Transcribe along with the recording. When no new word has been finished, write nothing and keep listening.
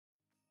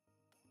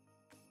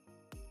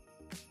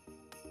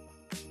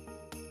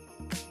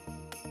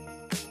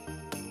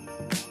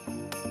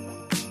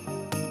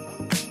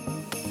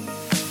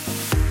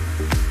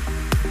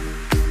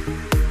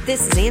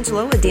This is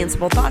Angela with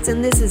Danceable Thoughts,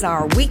 and this is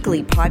our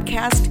weekly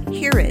podcast.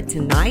 Hear it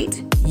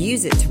tonight,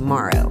 use it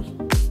tomorrow.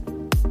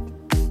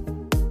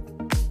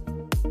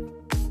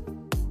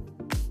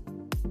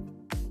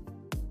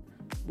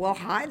 Well,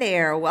 hi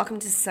there. Welcome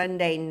to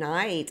Sunday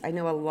night. I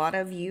know a lot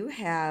of you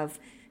have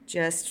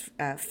just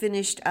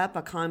finished up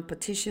a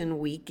competition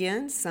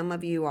weekend. Some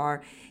of you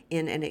are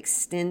in an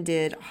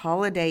extended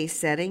holiday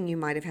setting. You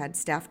might have had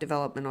staff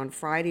development on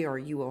Friday, or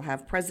you will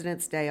have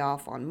President's Day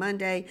off on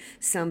Monday,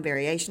 some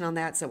variation on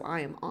that. So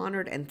I am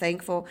honored and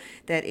thankful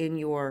that in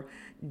your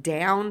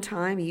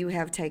downtime you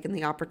have taken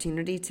the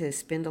opportunity to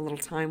spend a little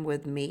time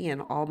with me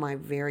and all my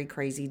very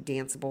crazy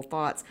danceable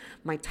thoughts.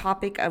 My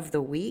topic of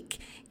the week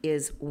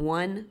is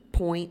 1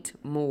 point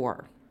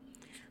more.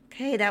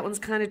 Okay, that one's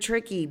kind of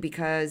tricky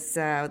because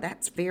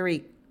that's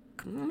very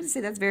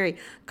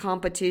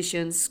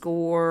competition,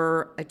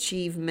 score,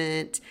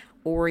 achievement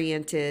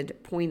oriented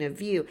point of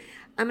view.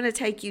 I'm going to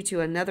take you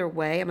to another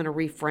way. I'm going to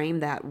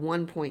reframe that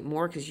 1 point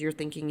more because you're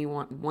thinking you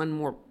want one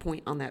more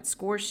point on that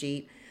score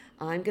sheet.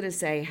 I'm going to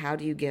say, how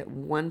do you get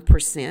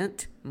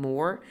 1%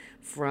 more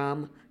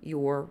from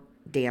your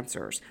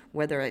dancers,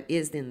 whether it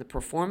is in the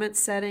performance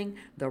setting,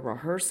 the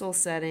rehearsal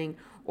setting,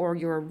 or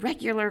your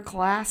regular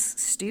class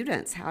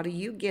students? How do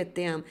you get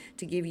them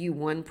to give you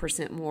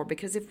 1% more?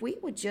 Because if we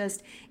would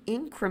just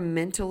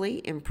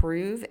incrementally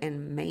improve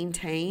and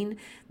maintain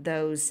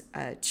those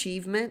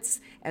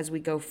achievements as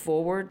we go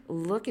forward,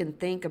 look and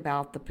think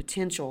about the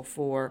potential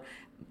for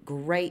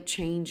great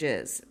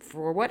changes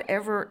for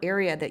whatever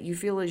area that you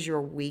feel is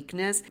your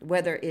weakness,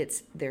 whether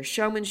it's their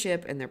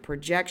showmanship and their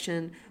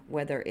projection,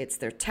 whether it's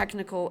their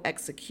technical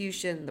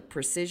execution, the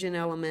precision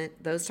element,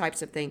 those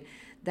types of things.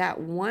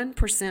 That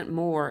 1%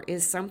 more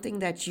is something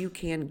that you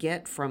can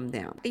get from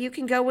them. You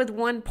can go with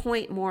 1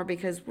 point more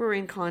because we're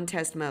in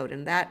contest mode,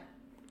 and that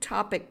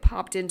topic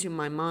popped into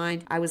my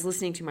mind. I was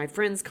listening to my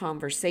friend's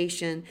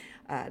conversation.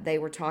 They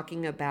were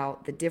talking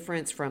about the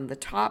difference from the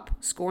top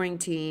scoring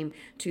team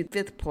to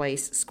fifth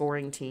place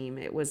scoring team.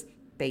 It was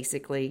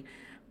basically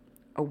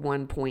a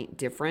 1 point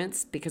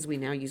difference because we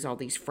now use all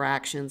these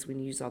fractions, we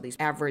use all these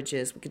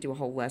averages. We could do a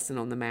whole lesson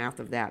on the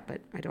math of that,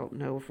 but I don't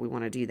know if we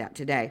want to do that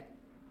today.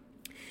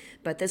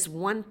 But this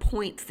 1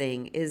 point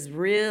thing is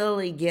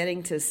really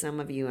getting to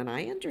some of you, and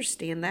I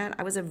understand that.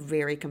 I was a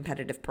very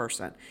competitive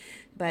person,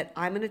 but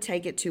I'm going to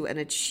take it to an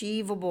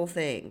achievable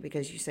thing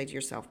because you say to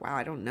yourself, wow,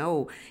 I don't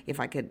know if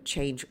I could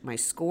change my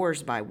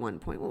scores by 1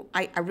 point. Well,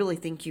 I really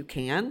think you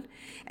can,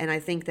 and I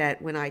think that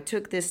when I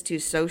took this to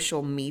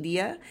social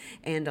media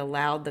and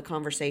allowed the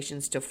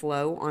conversations to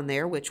flow on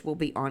there, which will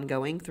be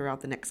ongoing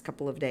throughout the next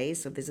couple of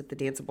days, so visit the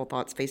Danceable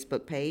Thoughts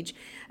Facebook page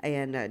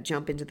and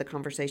jump into the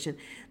conversation.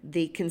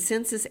 The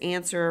consensus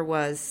answer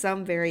was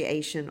some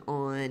variation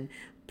on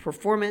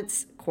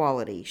performance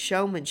quality,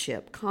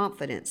 showmanship,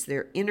 confidence,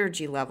 their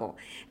energy level,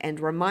 and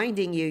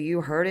reminding you,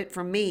 you heard it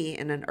from me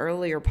in an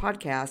earlier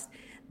podcast,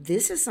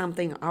 this is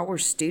something our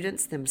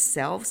students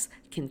themselves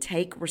can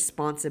take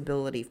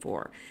responsibility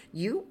for.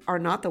 You are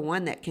not the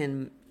one that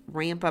can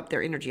ramp up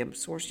their energy.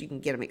 Of course, you can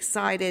get them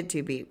excited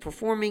to be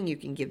performing. You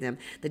can give them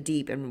the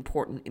deep and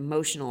important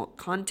emotional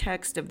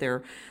context of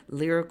their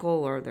lyrical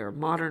or their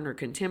modern or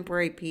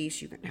contemporary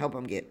piece. You can help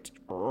them get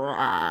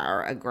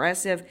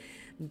aggressive.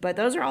 But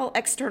those are all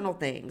external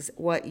things.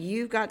 What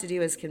you've got to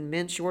do is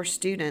convince your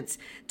students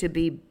to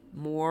be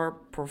more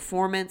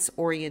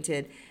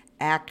performance-oriented,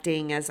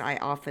 acting, as I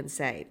often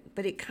say.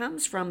 But it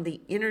comes from the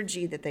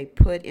energy that they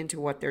put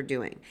into what they're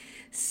doing.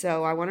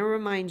 So I want to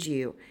remind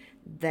you,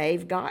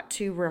 they've got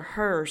to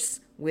rehearse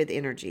with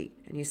energy.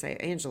 And you say,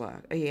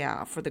 Angela,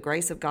 yeah, for the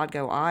grace of God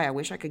go I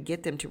wish I could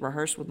get them to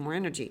rehearse with more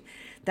energy.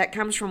 That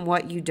comes from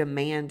what you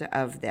demand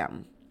of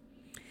them.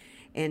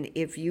 And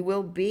if you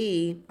will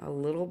be a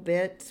little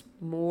bit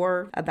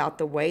more about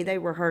the way they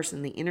rehearse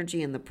and the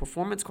energy and the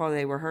performance quality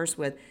they rehearse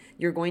with,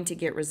 you're going to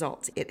get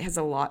results. It has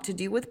a lot to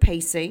do with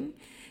pacing.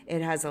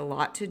 It has a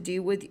lot to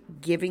do with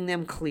giving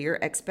them clear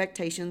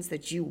expectations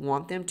that you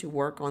want them to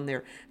work on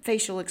their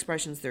facial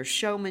expressions, their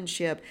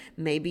showmanship.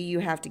 Maybe you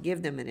have to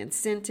give them an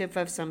incentive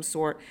of some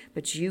sort,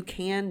 but you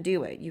can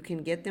do it. You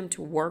can get them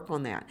to work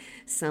on that.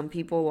 Some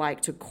people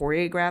like to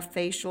choreograph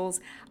facials.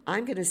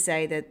 I'm going to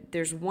say that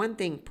there's one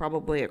thing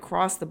probably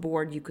across the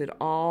board you could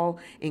all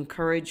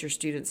encourage your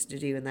students to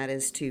do, and that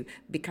is to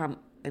become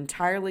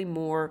entirely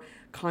more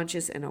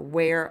conscious and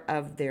aware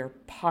of their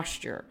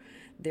posture.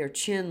 Their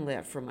chin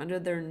lift from under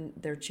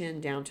their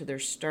chin down to their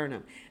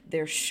sternum,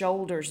 their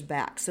shoulders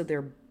back, so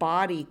their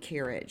body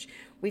carriage.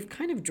 We've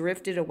kind of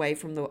drifted away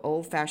from the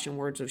old-fashioned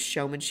words of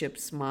showmanship,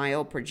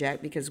 smile,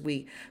 project, because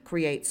we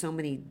create so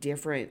many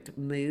different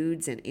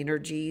moods and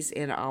energies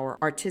in our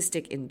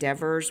artistic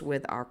endeavors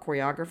with our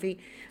choreography.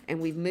 And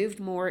we've moved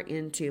more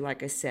into,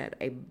 like I said,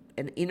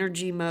 an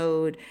energy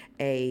mode,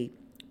 a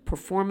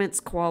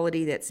performance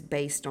quality that's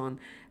based on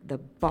the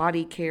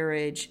body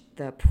carriage,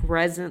 the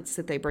presence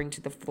that they bring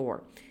to the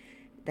floor.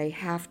 They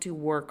have to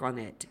work on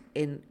it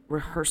in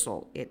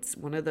rehearsal. It's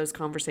one of those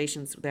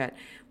conversations that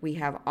we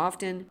have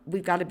often.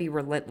 We've got to be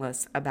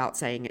relentless about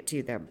saying it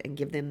to them and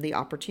give them the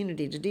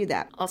opportunity to do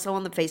that. Also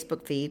on the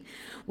Facebook feed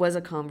was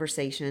a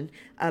conversation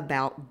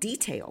about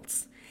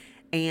details.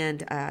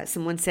 And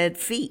someone said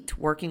feet,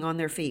 working on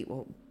their feet.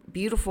 Well,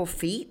 beautiful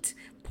feet,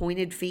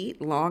 pointed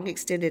feet, long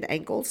extended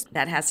ankles.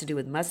 That has to do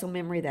with muscle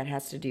memory. That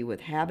has to do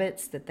with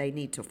habits that they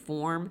need to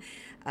form.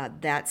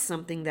 That's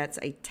something that's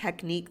a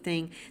technique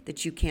thing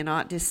that you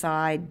cannot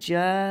decide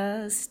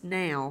just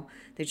now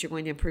that you're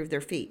going to improve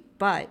their feet.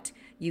 But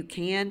you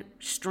can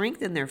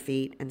strengthen their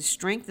feet and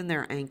strengthen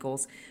their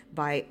ankles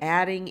by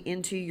adding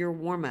into your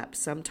warm-up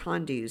some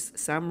tendus,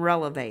 some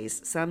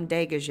releves, some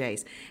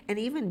dégagés, and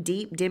even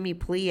deep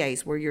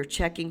demi-pliés where you're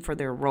checking for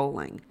their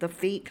rolling. The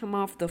feet come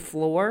off the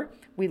floor,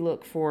 we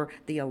look for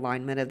the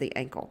alignment of the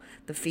ankle.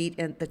 The feet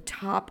at the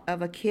top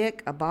of a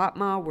kick, a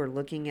battement, we're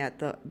looking at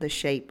the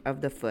shape of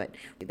the foot.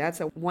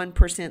 That's a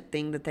 1%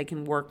 thing that they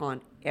can work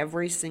on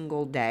every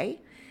single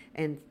day,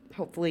 and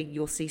hopefully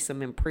you'll see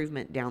some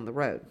improvement down the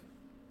road.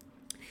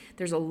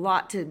 There's a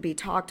lot to be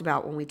talked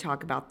about when we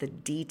talk about the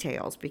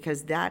details,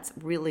 because that's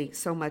really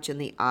so much in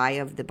the eye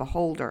of the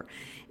beholder.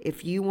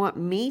 If you want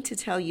me to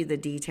tell you the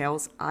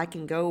details, I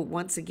can go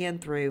once again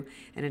through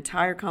an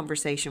entire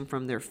conversation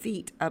from their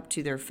feet up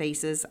to their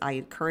faces. I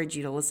encourage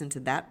you to listen to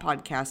that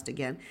podcast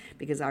again,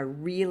 because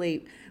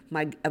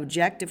my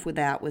objective with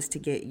that was to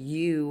get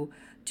you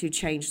to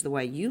change the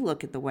way you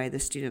look at the way the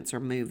students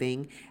are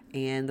moving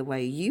and the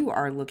way you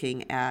are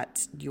looking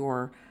at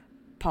your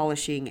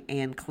polishing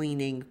and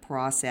cleaning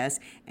process,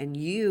 and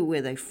you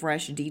with a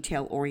fresh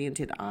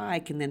detail-oriented eye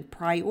can then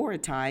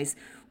prioritize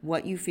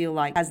what you feel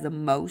like has the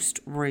most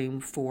room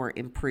for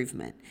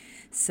improvement.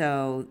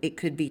 So it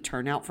could be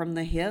turnout from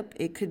the hip.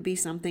 It could be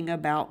something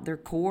about their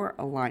core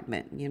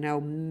alignment.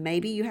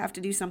 Maybe you have to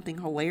do something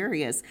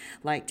hilarious,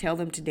 like tell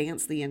them to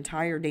dance the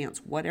entire dance,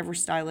 whatever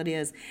style it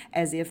is,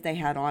 as if they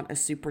had on a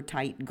super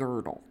tight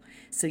girdle.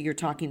 So you're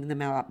talking to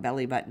them about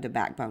belly button to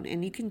backbone.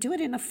 And you can do it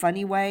in a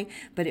funny way,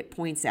 but it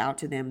points out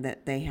to them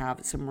that they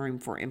have some room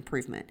for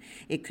improvement.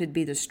 It could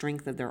be the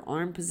strength of their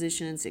arm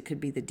positions. It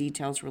could be the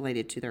details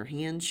related to their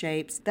hand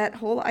shapes. That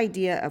whole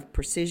idea of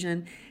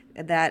precision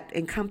that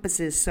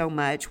encompasses so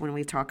much when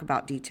we talk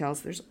about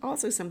details. There's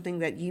also something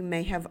that you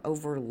may have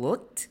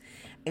overlooked,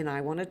 and I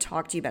want to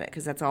talk to you about it,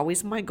 because that's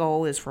always my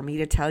goal, is for me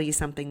to tell you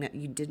something that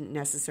you didn't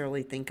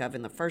necessarily think of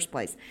in the first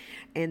place,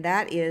 and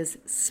that is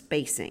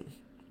spacing.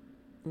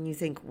 And you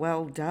think,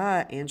 well,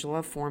 duh,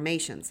 Angela,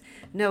 formations.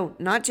 No,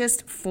 not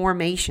just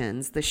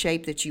formations, the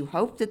shape that you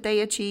hope that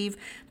they achieve,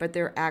 but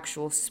their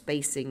actual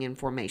spacing and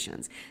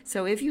formations.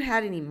 So if you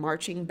had any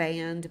marching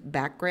band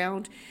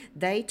background,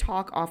 they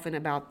talk often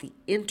about the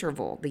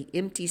interval, the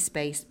empty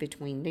space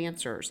between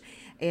dancers.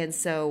 And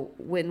so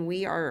when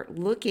we are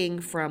looking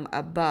from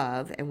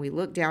above and we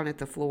look down at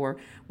the floor,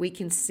 we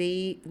can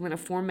see when a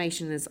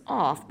formation is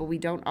off, but we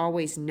don't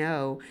always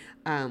know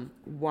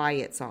why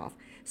it's off.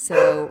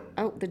 So,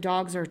 the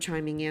dogs are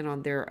chiming in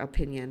on their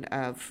opinion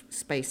of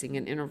spacing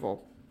and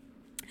interval.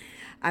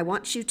 I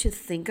want you to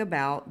think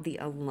about the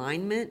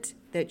alignment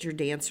that your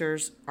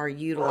dancers are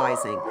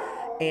utilizing.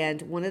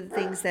 And one of the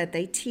things that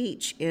they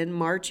teach in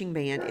marching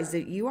band is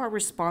that you are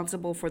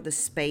responsible for the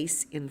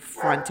space in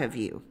front of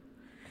you.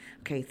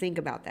 Okay, think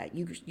about that.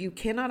 You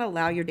cannot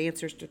allow your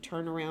dancers to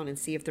turn around and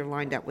see if they're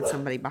lined up with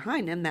somebody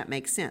behind them. That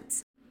makes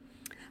sense.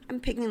 I'm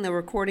picking the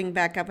recording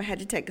back up. I had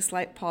to take a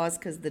slight pause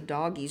because the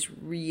doggies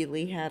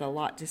really had a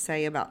lot to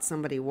say about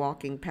somebody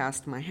walking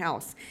past my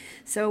house.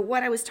 So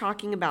what I was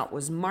talking about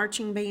was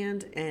marching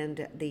band,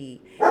 and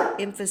the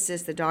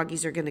emphasis the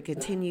doggies are going to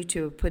continue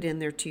to put in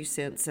their 2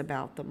 cents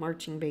about the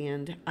marching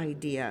band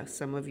idea.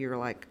 Some of you are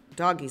like,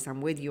 doggies,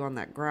 I'm with you on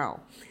that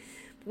growl.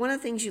 One of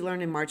the things you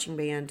learn in marching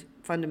band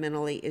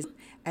fundamentally is,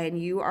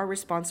 and you are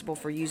responsible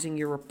for using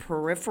your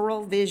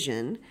peripheral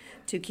vision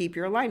to keep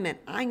your alignment.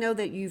 I know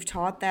that you've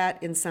taught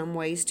that in some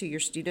ways to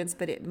your students,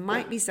 but it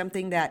might be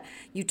something that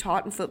you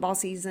taught in football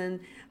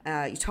season,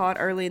 you taught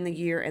early in the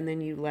year, and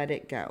then you let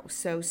it go.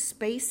 So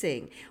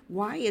spacing,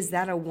 why is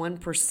that a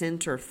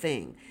 1%er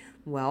thing?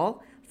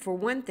 Well, for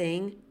one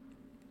thing,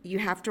 you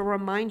have to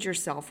remind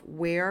yourself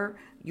where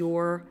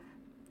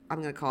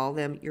I'm going to call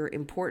them your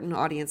important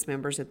audience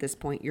members at this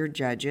point, your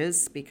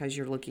judges, because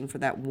you're looking for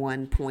that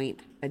 1 point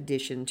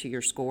addition to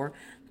your score.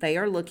 They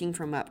are looking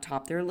from up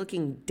top. They're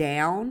looking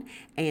down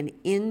and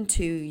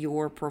into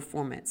your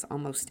performance.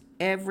 Almost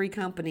every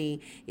company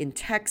in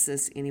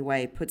Texas,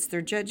 anyway, puts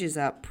their judges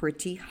up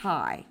pretty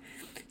high.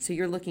 So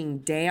you're looking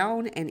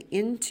down and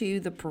into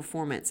the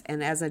performance.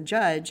 And as a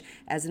judge,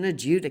 as an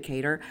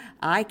adjudicator,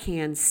 I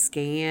can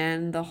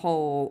scan the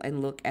whole and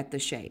look at the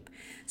shape.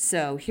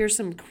 So here's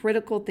some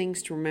critical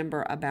things to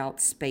remember about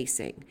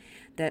spacing.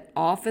 That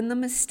often the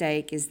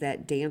mistake is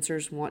that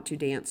dancers want to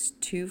dance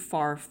too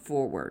far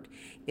forward.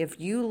 If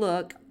you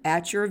look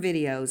at your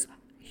videos,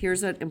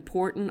 here's an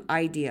important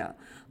idea.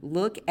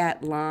 Look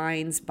at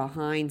lines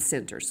behind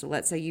center. So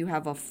let's say you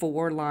have a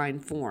 4-line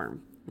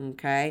form.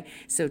 Okay,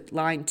 so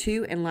line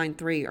 2 and line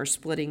 3 are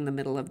splitting the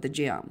middle of the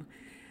gym.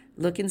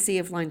 Look and see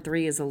if line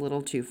 3 is a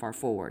little too far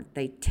forward.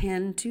 They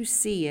tend to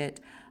see it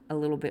a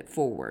little bit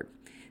forward.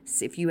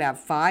 So if you have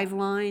 5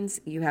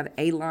 lines, you have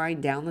a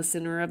line down the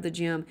center of the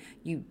gym,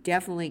 you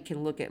definitely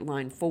can look at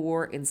line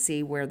 4 and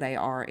see where they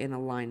are in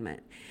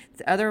alignment.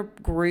 The other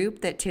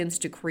group that tends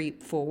to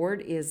creep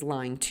forward is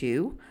line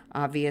 2,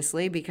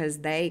 obviously, because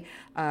they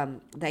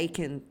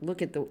can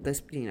look at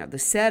the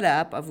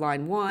setup of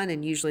line 1,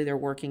 and usually they're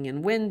working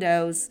in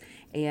windows,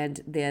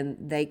 and then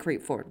they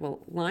creep forward. Well,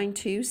 line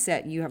 2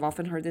 you have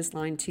often heard this,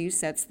 line 2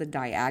 sets the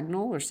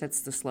diagonal or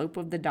sets the slope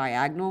of the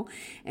diagonal,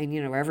 and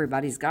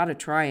everybody's got a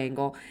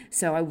triangle.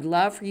 So I would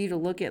love for you to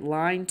look at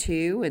line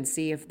 2 and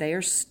see if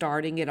they're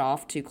starting it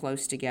off too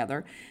close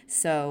together.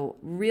 So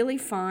really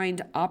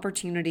find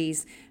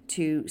opportunities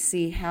to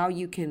see how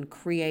you can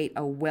create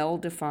a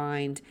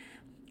well-defined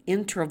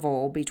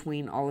interval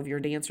between all of your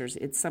dancers.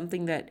 It's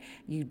something that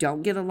you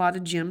don't get a lot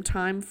of gym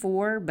time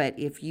for, but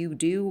if you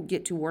do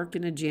get to work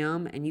in a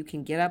gym and you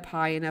can get up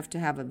high enough to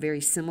have a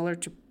very similar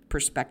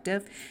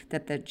perspective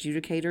that the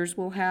adjudicators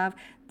will have,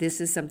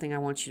 this is something I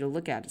want you to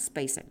look at, is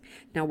spacing.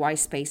 Now, why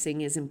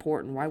spacing is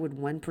important? Why would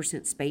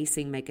 1%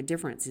 spacing make a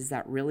difference? Is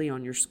that really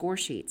on your score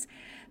sheets?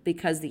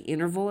 Because the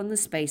interval and the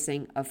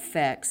spacing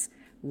affects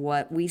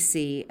what we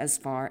see as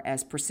far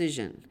as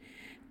precision.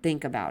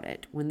 Think about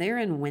it. When they're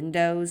in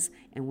windows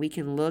and we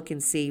can look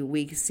and see,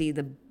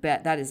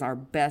 that is our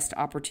best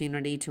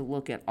opportunity to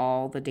look at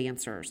all the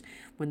dancers.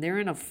 When they're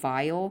in a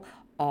file,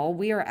 all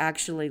we are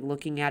actually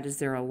looking at is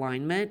their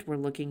alignment. We're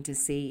looking to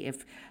see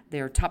if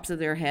their tops of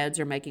their heads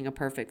are making a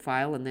perfect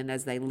file, and then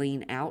as they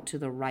lean out to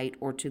the right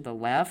or to the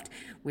left,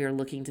 we are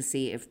looking to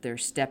see if they're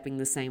stepping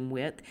the same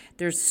width.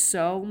 There's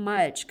so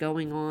much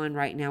going on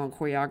right now in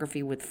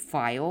choreography with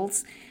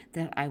files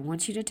that I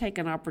want you to take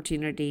an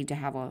opportunity to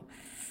have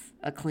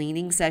a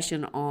cleaning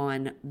session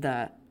on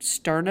the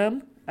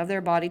sternum of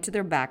their body to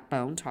their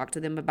backbone. Talk to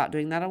them about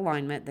doing that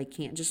alignment. They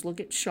can't just look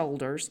at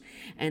shoulders.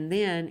 And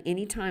then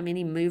anytime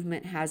any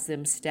movement has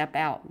them step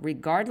out,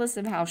 regardless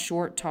of how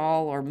short,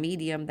 tall, or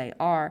medium they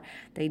are,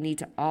 they need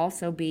to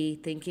also be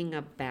thinking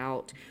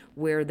about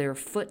where their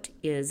foot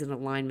is in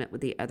alignment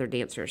with the other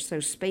dancers. So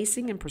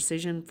spacing and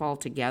precision fall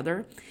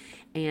together,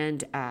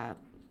 and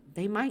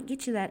they might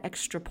get you that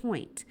extra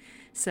point.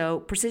 So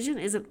precision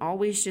isn't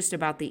always just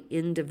about the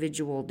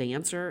individual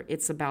dancer.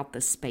 It's about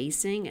the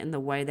spacing and the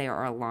way they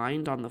are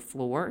aligned on the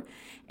floor.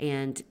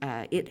 And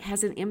it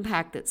has an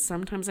impact that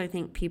sometimes I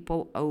think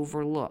people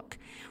overlook.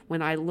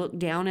 When I look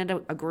down at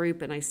a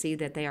group and I see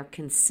that they are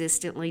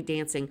consistently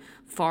dancing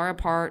far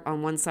apart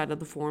on one side of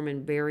the form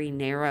and very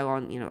narrow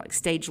on, like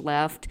stage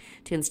left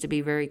tends to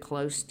be very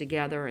close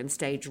together and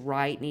stage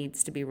right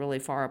needs to be really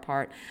far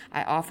apart.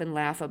 I often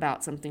laugh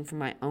about something from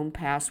my own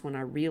past when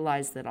I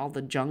realized that all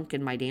the junk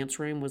in my dance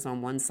room was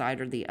on one side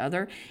or the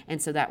other,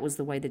 and so that was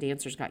the way the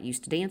dancers got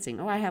used to dancing.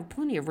 Oh, I have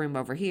plenty of room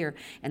over here,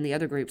 and the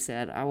other group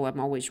said, oh, I'm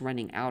always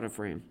running out of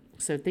room.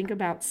 So think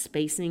about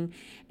spacing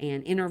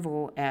and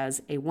interval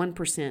as a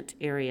 1%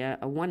 area,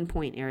 a 1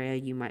 point area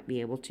you might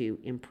be able to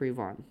improve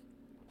on.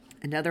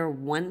 Another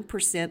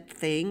 1%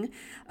 thing,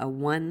 a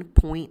 1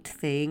 point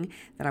thing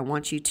that I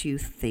want you to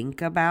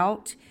think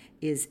about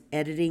is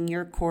editing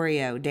your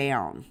choreo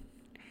down.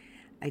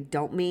 I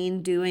don't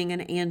mean doing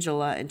an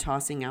Angela and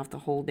tossing out the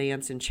whole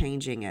dance and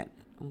changing it,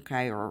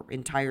 okay, or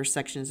entire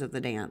sections of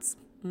the dance.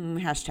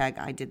 Hashtag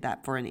I did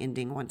that for an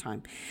ending one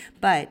time.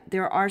 But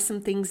there are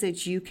some things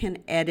that you can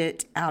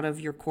edit out of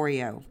your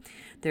choreo.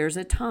 There's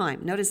a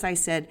time. Notice I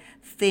said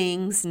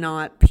things,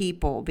 not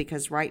people,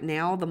 because right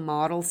now the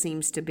model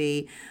seems to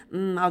be,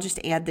 I'll just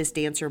add this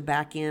dancer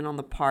back in on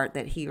the part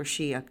that he or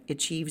she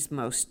achieves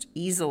most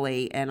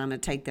easily, and I'm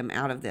going to take them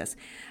out of this.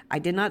 I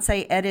did not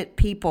say edit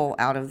people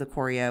out of the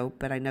choreo,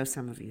 but I know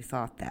some of you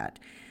thought that.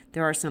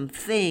 There are some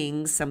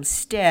things, some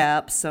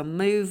steps, some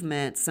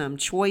movements, some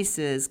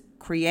choices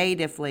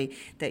creatively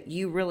that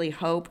you really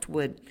hoped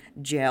would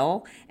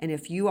gel. And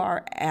if you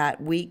are at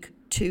week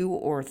 2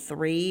 or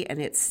 3 and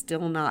it's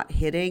still not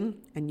hitting,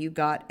 and you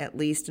got at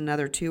least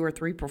another 2 or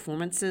 3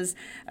 performances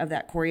of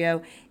that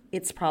choreo,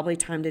 it's probably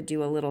time to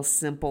do a little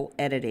simple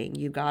editing.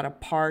 You got to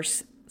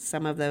parse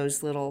some of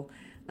those little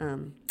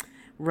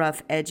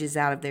rough edges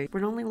out of there.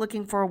 We're only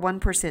looking for a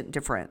 1%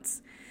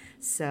 difference.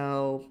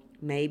 So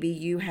maybe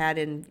you had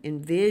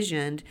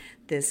envisioned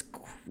this,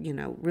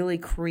 really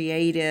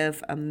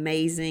creative,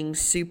 amazing,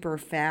 super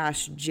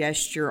fast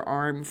gesture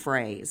arm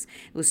phrase.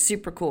 It was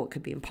super cool. It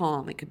could be in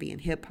pom, it could be in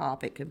hip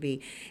hop, it could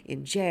be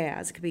in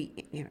jazz, it could be,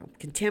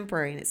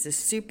 contemporary. And it's this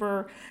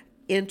super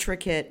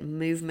intricate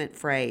movement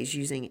phrase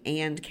using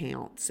and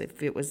counts.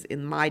 If it was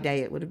in my day,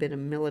 it would have been a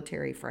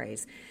military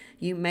phrase.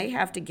 You may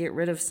have to get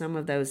rid of some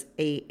of those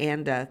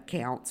and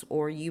counts,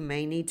 or you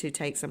may need to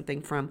take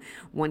something from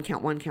one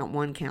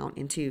count,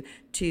 into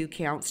 2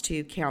 counts,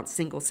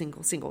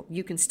 single.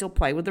 You can still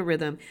play with the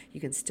rhythm.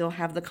 You can still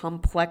have the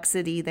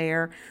complexity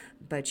there,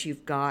 but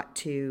you've got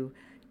to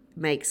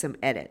make some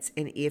edits.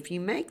 And if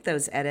you make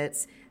those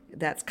edits,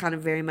 that's kind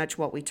of very much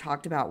what we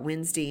talked about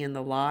Wednesday in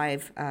the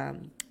live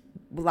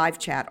live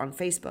chat on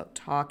Facebook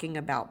talking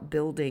about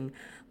building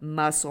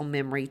muscle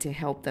memory to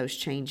help those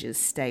changes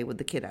stay with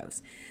the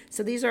kiddos.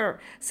 So these are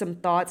some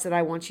thoughts that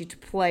I want you to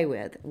play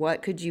with.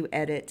 What could you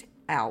edit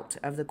out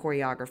of the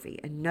choreography?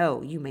 And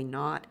no, you may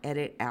not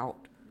edit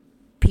out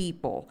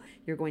people.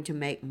 You're going to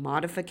make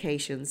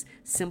modifications,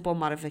 simple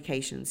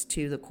modifications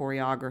to the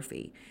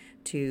choreography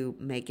to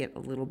make it a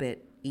little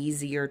bit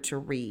easier to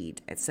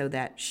read, and so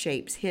that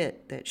shapes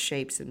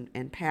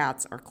and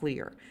paths are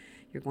clear.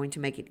 You're going to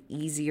make it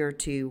easier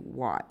to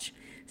watch.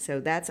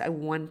 So that's a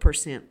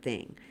 1%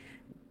 thing.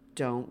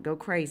 Don't go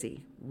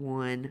crazy.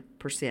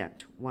 1%,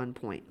 1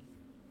 point.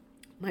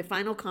 My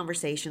final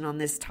conversation on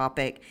this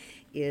topic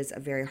is a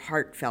very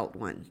heartfelt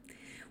one.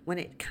 When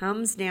it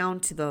comes down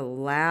to the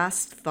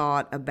last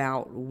thought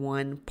about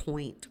 1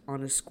 point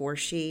on a score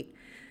sheet,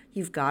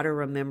 you've got to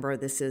remember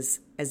this is,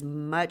 as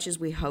much as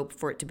we hope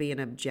for it to be an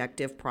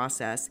objective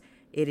process,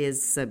 it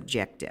is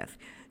subjective.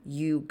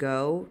 You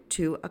go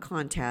to a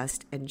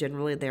contest, and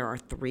generally there are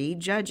 3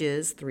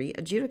 judges, 3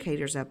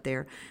 adjudicators up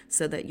there,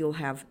 so that you'll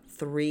have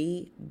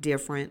 3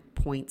 different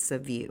points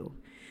of view.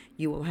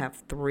 You will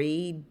have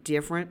 3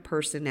 different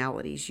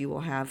personalities. You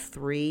will have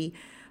 3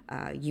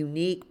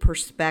 unique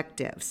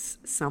perspectives.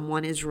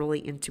 Someone is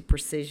really into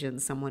precision.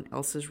 Someone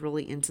else is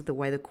really into the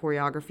way the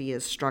choreography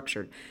is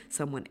structured.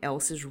 Someone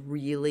else is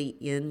really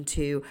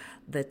into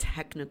the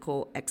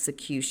technical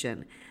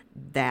execution.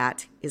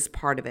 That is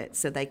part of it.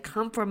 So they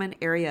come from an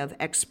area of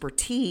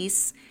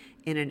expertise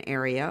in an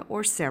area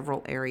or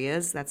several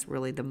areas. That's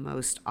really the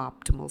most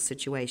optimal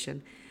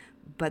situation.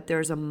 But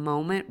there's a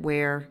moment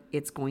where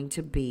it's going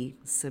to be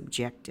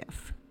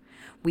subjective.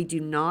 We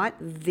do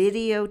not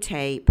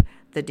videotape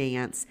the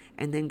dance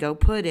and then go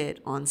put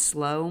it on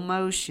slow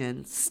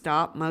motion,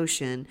 stop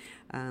motion,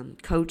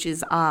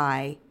 coach's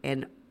eye,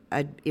 and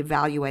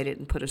evaluate it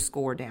and put a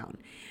score down.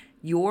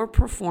 Your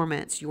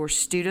performance, your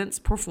student's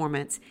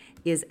performance,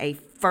 is a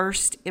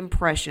first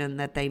impression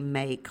that they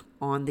make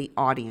on the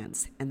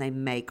audience and they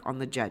make on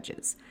the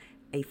judges.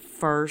 A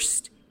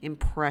first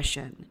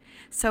impression.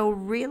 So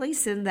really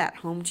send that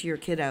home to your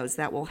kiddos.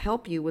 That will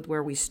help you with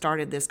where we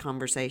started this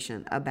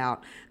conversation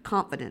about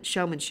confidence,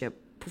 showmanship,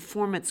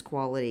 performance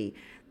quality.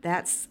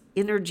 That's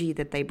energy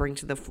that they bring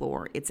to the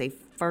floor. It's a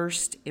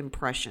first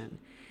impression.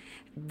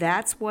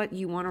 That's what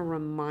you want to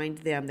remind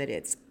them, that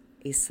it's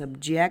a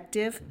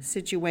subjective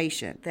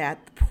situation,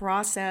 that the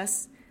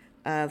process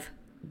of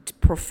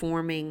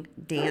performing,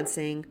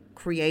 dancing,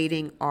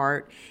 creating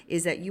art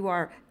is that you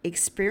are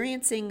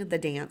experiencing the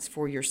dance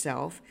for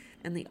yourself,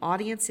 and the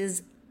audience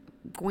is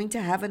going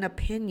to have an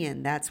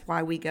opinion. That's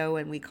why we go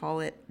and we call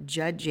it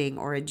judging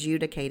or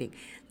adjudicating.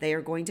 They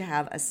are going to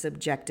have a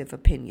subjective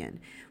opinion.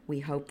 We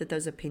hope that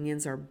those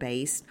opinions are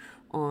based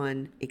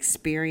on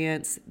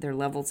experience, their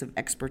levels of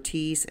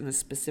expertise in a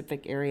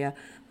specific area.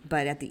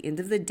 But at the end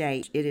of the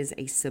day, it is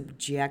a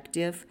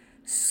subjective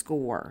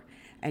score.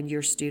 And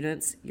your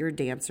students, your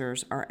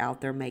dancers are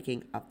out there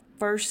making a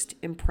first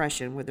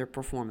impression with their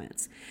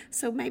performance.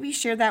 So maybe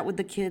share that with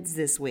the kids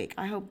this week.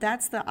 I hope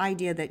that's the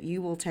idea that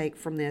you will take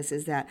from this,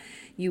 is that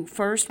you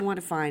first want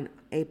to find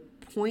a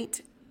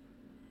point,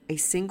 a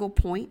single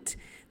point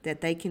that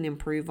they can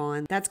improve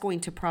on. That's going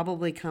to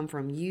probably come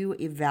from you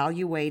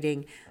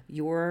evaluating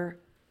your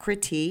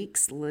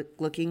critiques,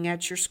 looking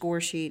at your score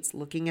sheets,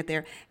 looking at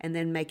and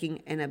then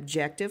making an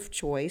objective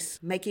choice,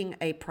 making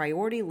a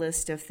priority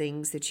list of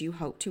things that you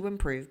hope to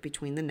improve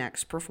between the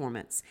next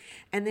performance,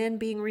 and then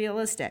being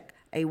realistic,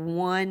 a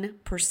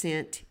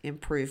 1%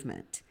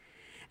 improvement.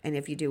 And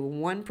if you do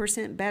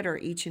 1% better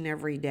each and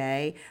every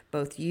day,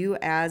 both you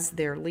as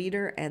their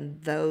leader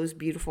and those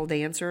beautiful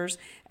dancers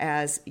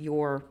as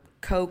your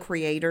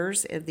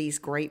co-creators of these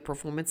great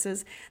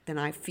performances, then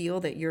I feel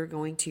that you're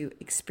going to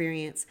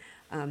experience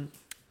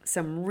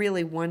some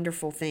really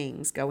wonderful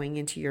things going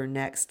into your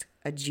next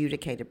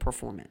adjudicated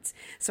performance.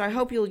 So I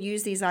hope you'll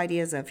use these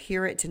ideas of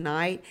Hear It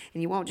tonight,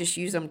 and you won't just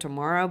use them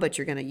tomorrow, but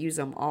you're going to use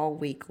them all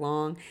week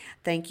long.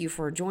 Thank you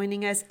for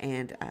joining us,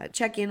 and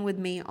check in with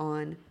me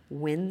on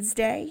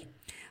Wednesday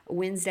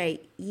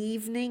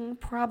evening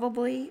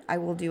probably. I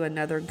will do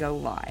another Go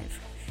Live.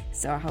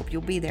 So I hope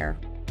you'll be there.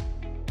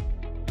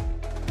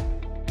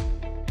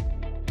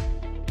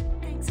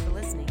 Thanks for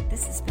listening.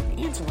 This has been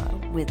Angela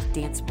with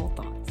Danceable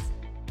Thoughts.